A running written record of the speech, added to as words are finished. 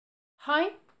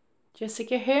Hi,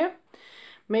 Jessica here,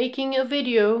 making a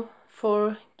video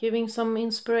for giving some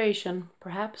inspiration,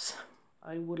 perhaps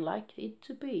I would like it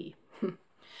to be.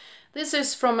 This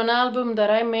is from an album that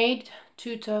I made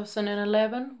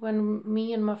 2011 when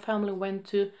me and my family went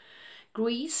to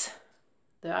Greece,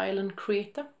 the island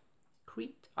Crete.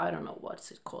 I don't know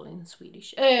what's it called in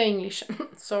Swedish, English,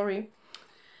 sorry.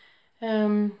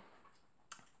 When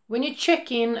you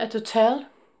check in at hotel,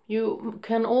 you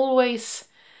can always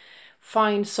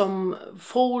find some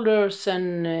folders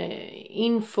and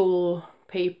info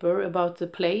paper about the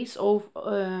place of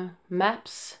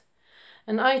maps,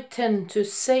 and I tend to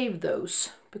save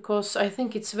those because I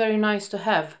think it's very nice to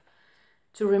have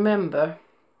to remember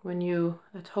when you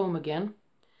at home again.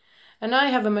 And I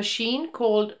have a machine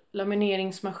called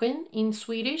lamineringsmaskin in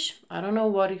Swedish. I don't know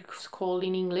what it's called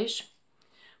in English,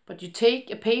 but you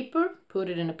take a paper, put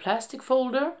it in a plastic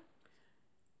folder,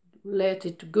 let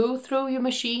it go through your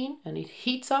machine, and it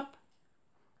heats up,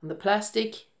 and the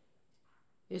plastic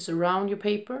is around your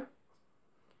paper,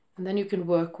 and then you can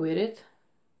work with it,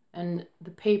 and the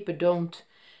paper don't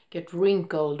get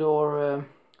wrinkled or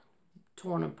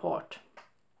torn apart.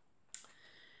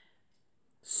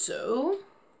 So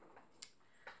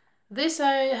this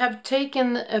I have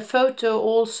taken a photo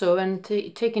also and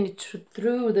taken it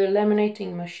through the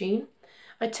laminating machine.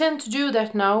 I tend to do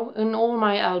that now in all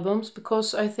my albums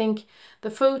because I think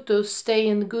the photos stay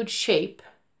in good shape.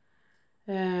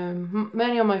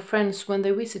 Many of my friends, when they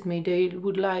visit me,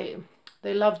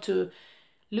 they love to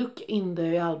look in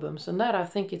the albums, and that I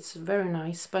think it's very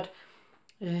nice. But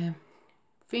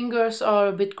fingers are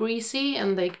a bit greasy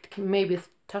and they can maybe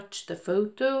touch the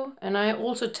photo. And I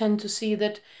also tend to see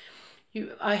that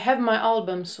I have my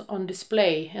albums on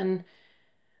display, and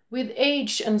with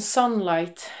age and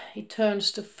sunlight it turns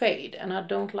to fade, and I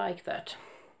don't like that.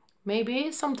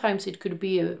 Maybe sometimes it could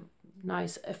be a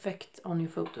nice effect on your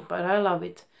photo, but I love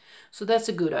it. So that's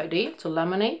a good idea to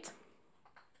laminate.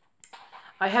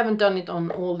 I haven't done it on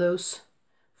all those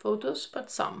photos, but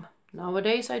some.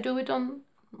 Nowadays I do it on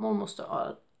almost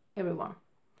everyone.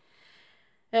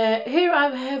 Here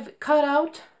I have cut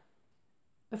out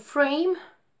a frame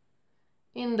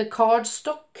in the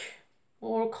cardstock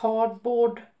or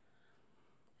cardboard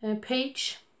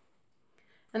page,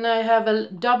 and I have a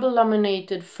double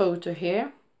laminated photo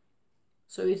here,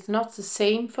 so it's not the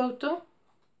same photo,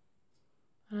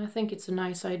 and I think it's a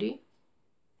nice idea.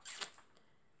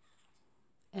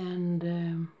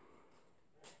 And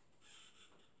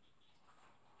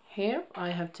here I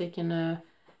have taken a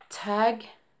tag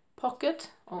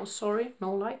pocket. Oh, sorry,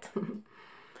 no light.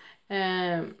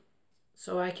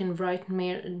 So I can write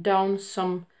down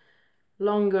some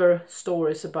longer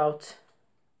stories about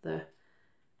the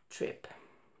trip,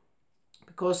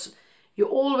 because you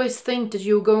always think that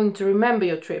you're going to remember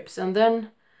your trips, and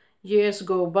then years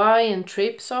go by and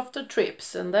trips after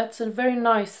trips, and that's a very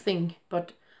nice thing,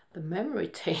 but the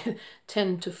memory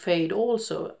tend to fade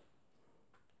also.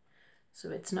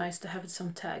 So it's nice to have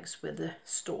some tags with the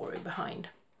story behind.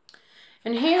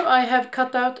 And here I have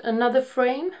cut out another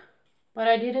frame, but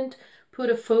I didn't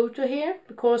put a photo here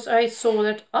because I saw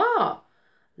that,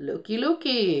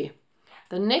 looky,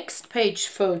 the next page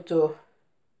photo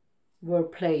were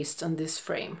placed on this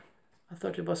frame. I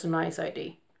thought it was a nice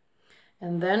idea.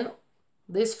 And then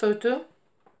this photo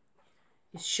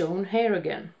is shown here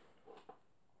again.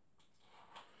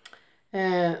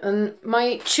 And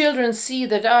my children see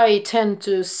that I tend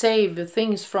to save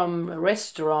things from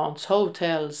restaurants,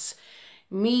 hotels,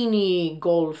 mini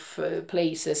golf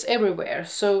places, everywhere.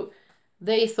 So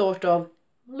they thought of,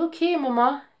 look here,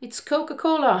 Mama, it's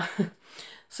Coca-Cola.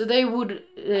 So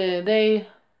they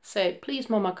say, please,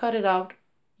 Mama, cut it out.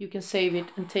 You can save it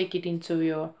and take it into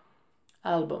your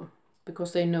album,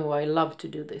 because they know I love to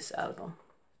do this album.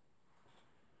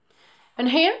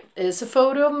 And here is a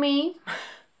photo of me.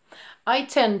 I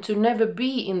tend to never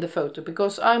be in the photo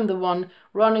because I'm the one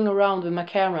running around with my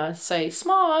camera and say,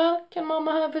 smile, can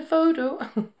Mama have a photo?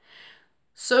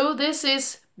 So this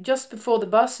is just before the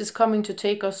bus is coming to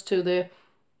take us to the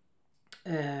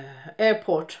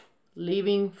airport,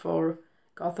 leaving for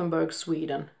Gothenburg,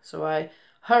 Sweden. So I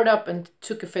hurried up and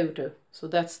took a photo. So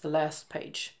that's the last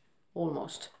page,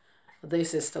 almost.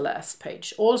 This is the last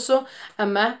page. Also a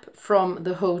map from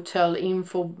the hotel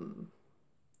info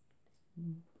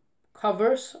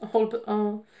covers,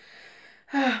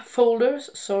 folders,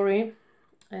 sorry.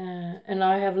 And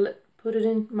I have put it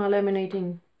in my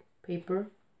laminating paper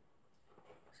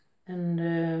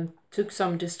and took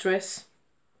some distress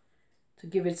to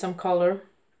give it some color.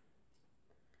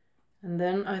 And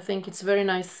then I think it's a very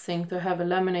nice thing to have a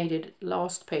laminated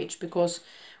last page, because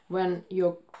when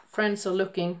your friends are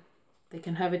looking, They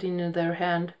can have it in their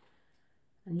hand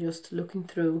and just looking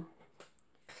through,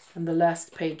 and the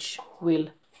last page will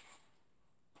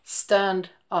stand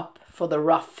up for the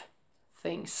rough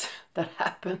things that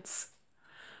happens,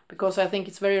 because I think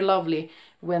it's very lovely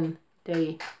when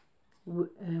they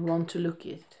want to look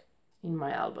it in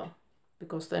my album,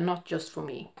 because they're not just for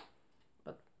me,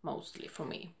 but mostly for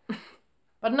me.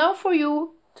 But now for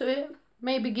you, to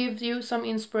maybe give you some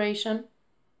inspiration.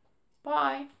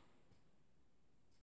 Bye.